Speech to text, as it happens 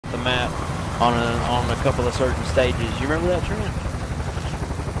the map on a couple of certain stages. You remember that, Trent?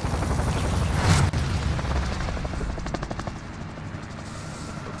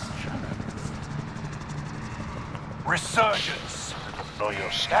 Resurgence.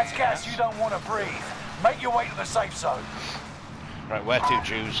 That's gas you don't want to breathe. Make your way to the safe zone. Right, where to,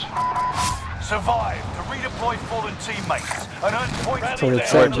 Jews? Survive to redeploy fallen teammates and earn points To the to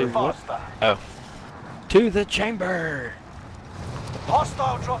chamber. faster. Oh. To the chamber.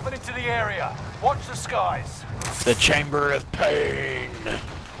 Hostile dropping into the area. Watch the skies. The chamber of pain.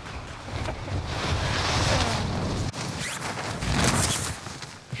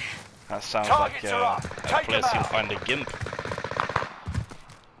 That sounds Targets like are up. a Take place them you'll out. find a gimp.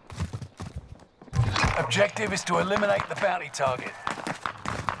 Objective is to eliminate the bounty target.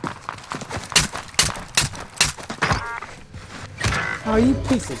 Oh, you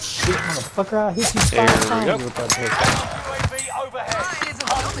piece of shit, motherfucker. I hit you 5 times with that pistol. UAV overhead. Mine isn't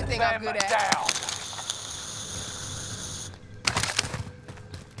the only thing I'm good at. Down.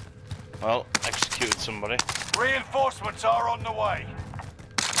 Well, executed somebody. Reinforcements are on the way.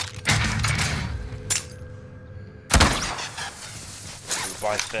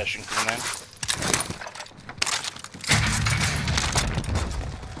 Revive station coming in.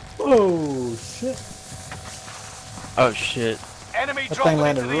 Oh, shit. Oh shit. Enemy That dropping thing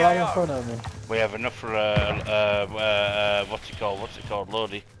landed into the right in AO. front of me. We have enough for what's it called,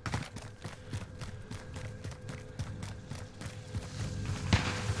 Lodi.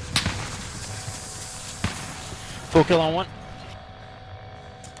 Full kill on one.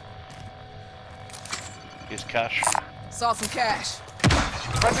 Here's cash. Saw some cash.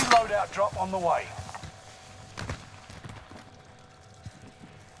 Friendly loadout drop on the way.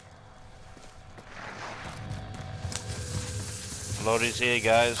 Lodi's here,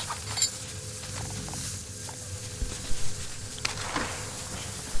 guys.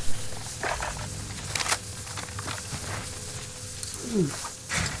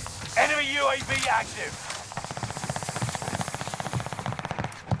 Enemy UAV active.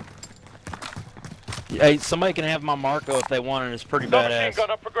 Hey, somebody can have my Marco if they want it. It's pretty badass.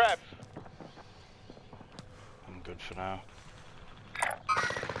 Gun up for grabs. I'm good for now.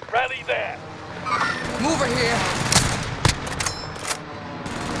 Rally there. Mover here.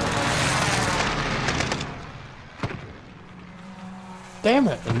 Damn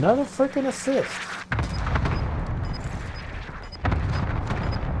it, another freaking assist.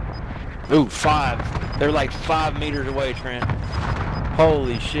 Ooh, 5. They're like 5 meters away, Trent.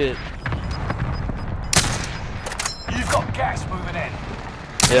 Holy shit. You've got gas moving in.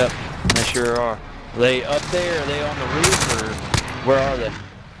 Yep, they sure are. They up there? Are they on the roof or where are they?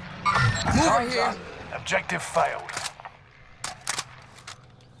 Mover here. Objective failed.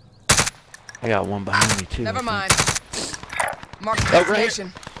 I got one behind me too. Never mind. Mark the Oh, right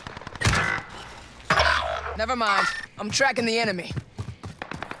destination. Never mind. I'm tracking the enemy.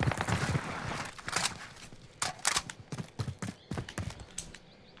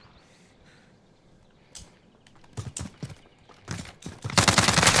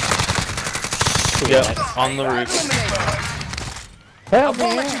 Yep, on the roof. Eliminated. I Help me,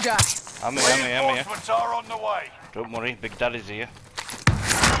 won't let you man. die. I'm here. Reinforcements are on the way. Don't worry, Big Daddy's here.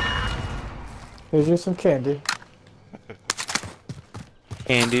 Here's you some candy.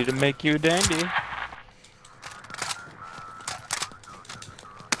 Candy to make you dandy.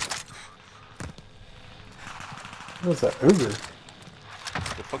 What's that, Uber?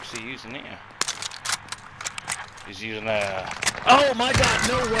 The fuck's he using here? He's using a... Oh my god,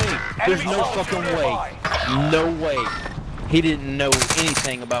 no way! There's no fucking way. No way. He didn't know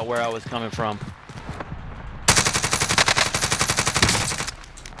anything about where I was coming from.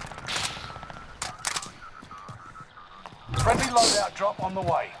 Friendly loadout drop on the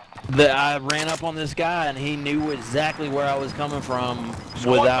way. I ran up on this guy and he knew exactly where I was coming from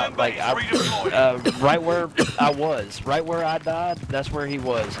without, like, right where I was. Right where I died, that's where he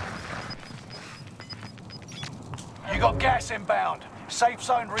was. You got gas inbound. Safe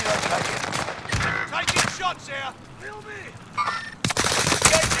zone relocated. Taking shots here. Feel me.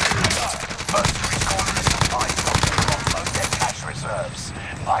 Mercenaries calling the supply stop to offload their cash reserves.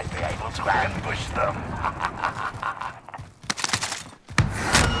 Might be able to ambush them.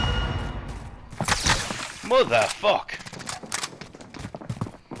 Motherfuck!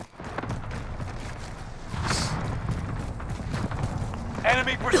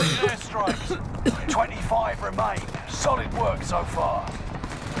 Enemy precision airstrikes. 25 remain. Solid work so far.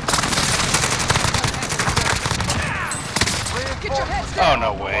 Get your heads Oh, down.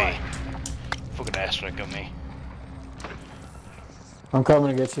 no way. Fucking airstrike on me. I'm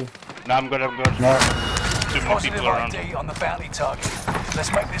coming to get you. No, I'm good. No. Too many Positive people around. ID on the bounty target. The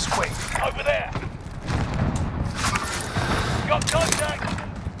Let's make this quick. Over there. Got contact.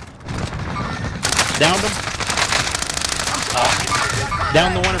 Downed him.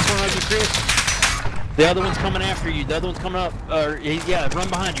 Down the one in front of you, Chris. The other one's coming after you. The other one's coming up. Yeah, run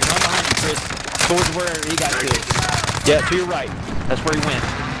behind you. Run behind you, Chris. Towards where he got killed. Yeah, to your right. That's where he went.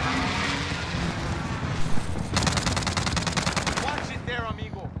 Watch it there,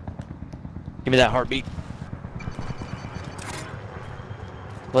 amigo. Give me that heartbeat.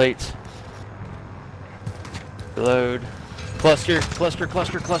 Plates. Reload. Cluster, cluster,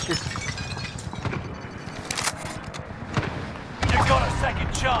 cluster, cluster. You've got a second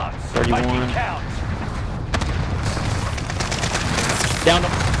chance. 31. Make it count. Down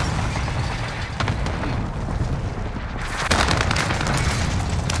him.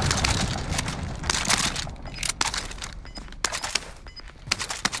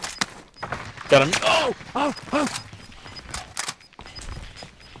 Got him. Oh! Oh! Oh!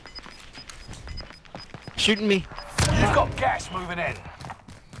 Shooting me. You've got gas moving in.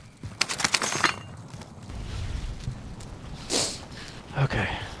 Okay.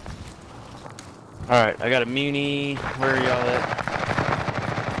 Alright, I got a muni. Where are y'all at?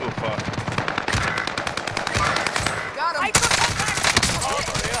 Oh fuck. Got him.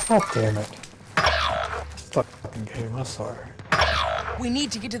 Oh, damn it. Fucking game, I'm sorry. We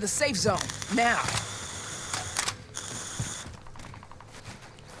need to get to the safe zone now.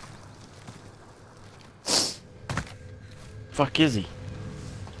 Fuck is he?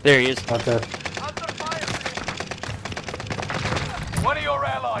 There he is. Not that. One of your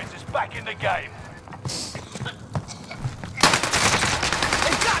allies is back in the game.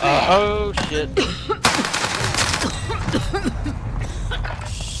 Oh shit.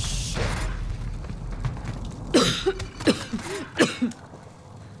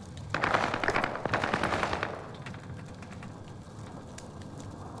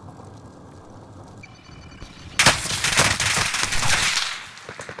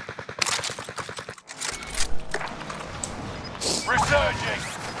 Resurging.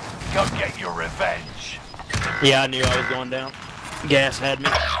 Go get your revenge. Yeah, I knew I was going down. Gas had me.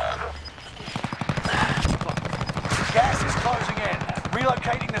 Gas is closing in.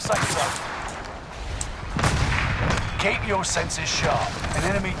 Relocating the safe zone. Keep your senses sharp. An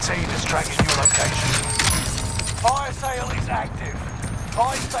enemy team is tracking your location. Fire sale is active.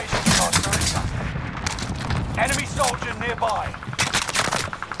 Fire station costs are enemy soldier nearby.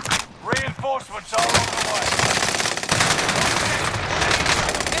 Reinforcements are on the way.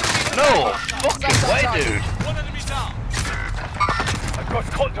 No! Fucking way, dude! One enemy down. I've got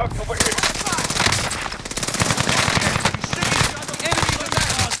contact over here. Enemy with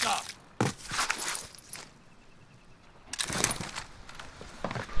that hostile.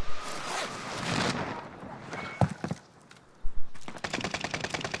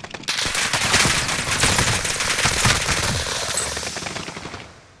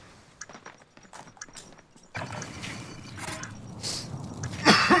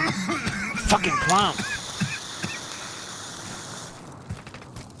 Fucking clown.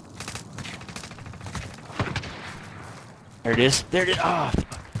 There it is. There it is. Ah. Oh.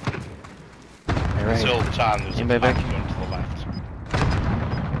 Right. It's all the time there's a Anybody pack back? going to the left.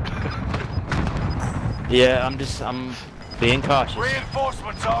 Yeah, I'm being cautious.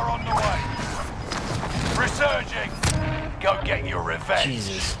 Reinforcements are on the way. Resurging. Go get your revenge.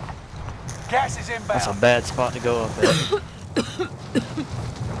 Jesus. Gas is inbound. That's a bad spot to go up at.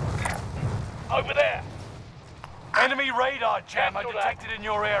 Over there. Enemy radar jammer detected in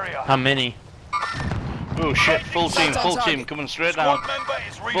your area. How many? Oh shit, full team, coming straight down. Squad member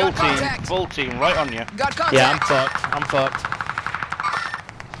is Full team, right on you. Got contact. Yeah, I'm fucked. I'm fucked.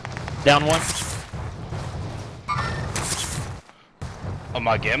 Down one. Oh,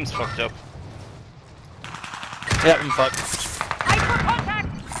 my game's fucked up. Yep, I'm fucked. I put contact!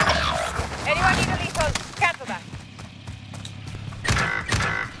 Anyone need a lethal? Cancel that.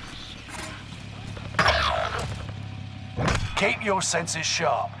 Keep your senses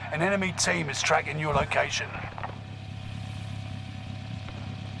sharp. An enemy team is tracking your location.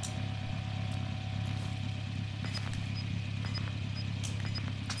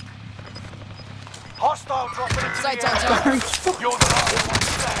 Hostile dropping into Sights the on area. target. You're the last one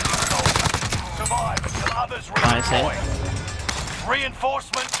standing, soldier. Survive until others Nice, redeploy.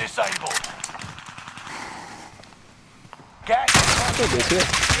 Reinforcement disabled. Gas is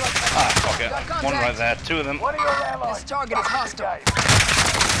Ah, fuck it. Got contact. One right there, two of them. One of your allies. This target is hostile.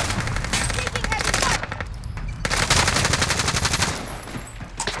 Taking heavy fire.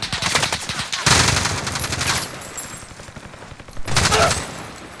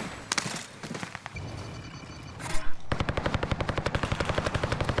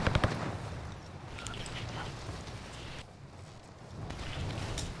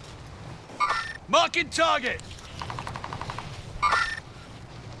 Marking target!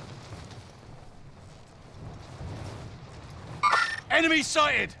 Enemy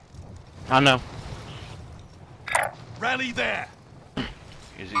sighted! I know. Rally there!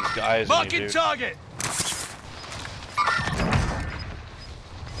 These guys. Marking target!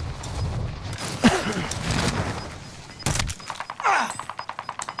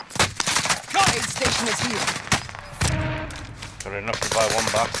 Aid station is here. Got enough to buy one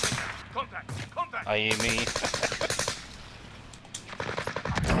back. Contact! I.e. me.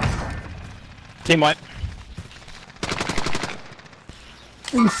 Team wipe.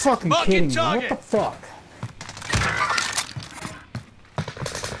 Are you fucking Marking kidding me? target. What the fuck?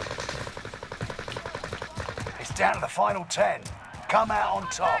 It's down to the final 10. Come out on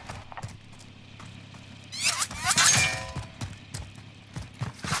top.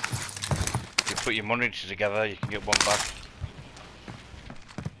 If you put your money together, you can get one back.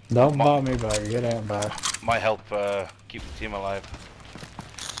 Don't buy me back. Get out back. Might help keep the team alive.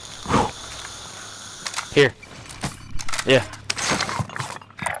 Here. Yeah.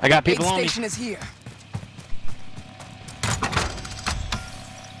 I got people Aid on me. station is here.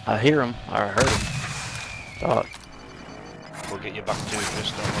 I hear him. I heard him. Thought. We'll get you back to it,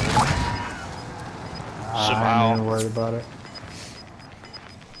 just don't worry. I Somehow. ain't even worried about it.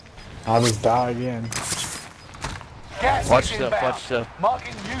 I'll just die again. Gas Watch is yourself, inbound. watch yourself.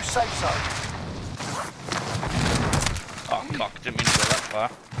 Marking new safe zone. Oh, fuck, didn't mean to go that far.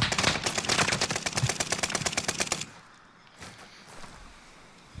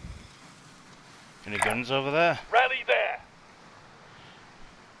 Any guns over there? Rally there.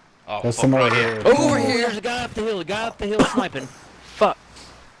 Oh, There's fuck, some right over here. here. Oh, over here. There's a guy up the hill. A guy up the hill sniping. Fuck.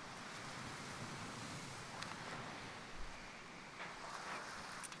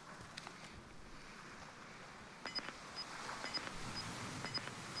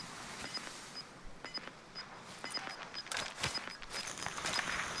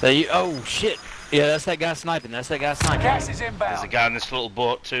 Oh shit. Yeah, that's that guy sniping. That's that guy sniping. Gas is There's a inbound. guy in this little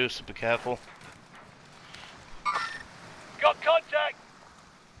boat too, so be careful. Got contact.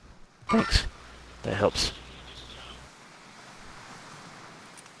 Thanks. That helps.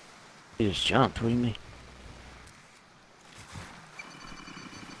 He just jumped. What do you mean?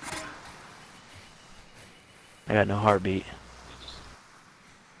 I got no heartbeat.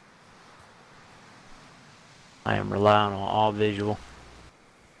 I am relying on all visual.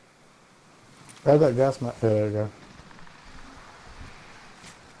 Grab that gas mat. There you go.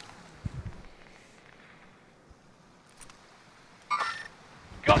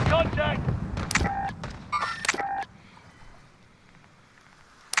 Got contact.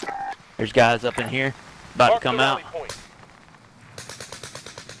 There's guys up in here, about to come out.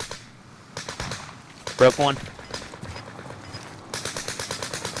 Broke one.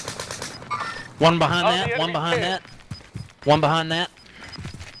 One behind that, one behind that. One behind that.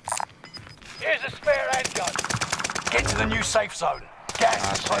 Here's a spare handgun. Get to the new safe zone.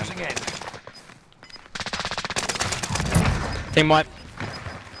 Gas is closing in. Team wipe.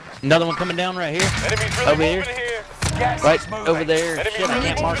 Another one coming down right here. Enemies really Over here. moving here. Gas Right is moving. over there. Enemy Shit, I really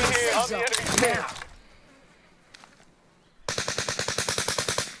can't mark moving it. here. On the enemy team. Now.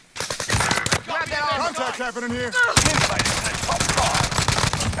 Grab that arm. Contact's happening here. Innovators in the top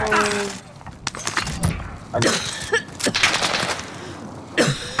five.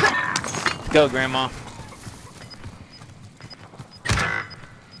 Let's go, Grandma.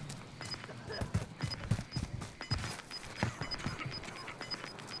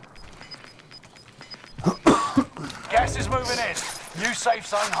 Gas is moving in. New safe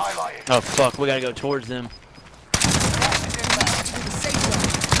zone highlighted. Oh fuck, we gotta go towards them. Gas is inbound. To the safe zone.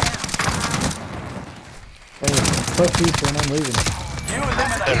 Hey, fuck you, son. I'm leaving. You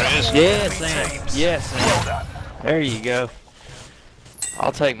eliminated There it is. all Yes, enemy Sam. teams. Yes, Sam. Well done. There you go.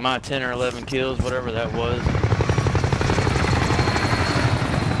 I'll take my 10 or 11 kills, whatever that was.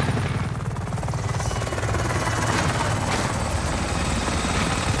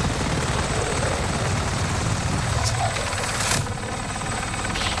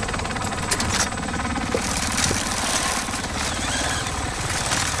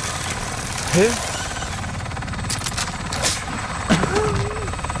 Who?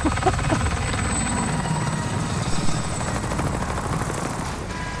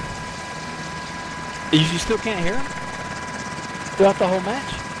 You still can't hear him? Throughout the whole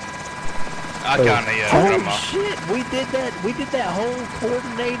match? I can't hear Oh Grandma. shit, we did that whole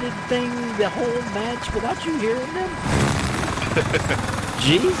coordinated thing the whole match without you hearing them?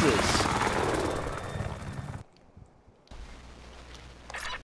 Jesus.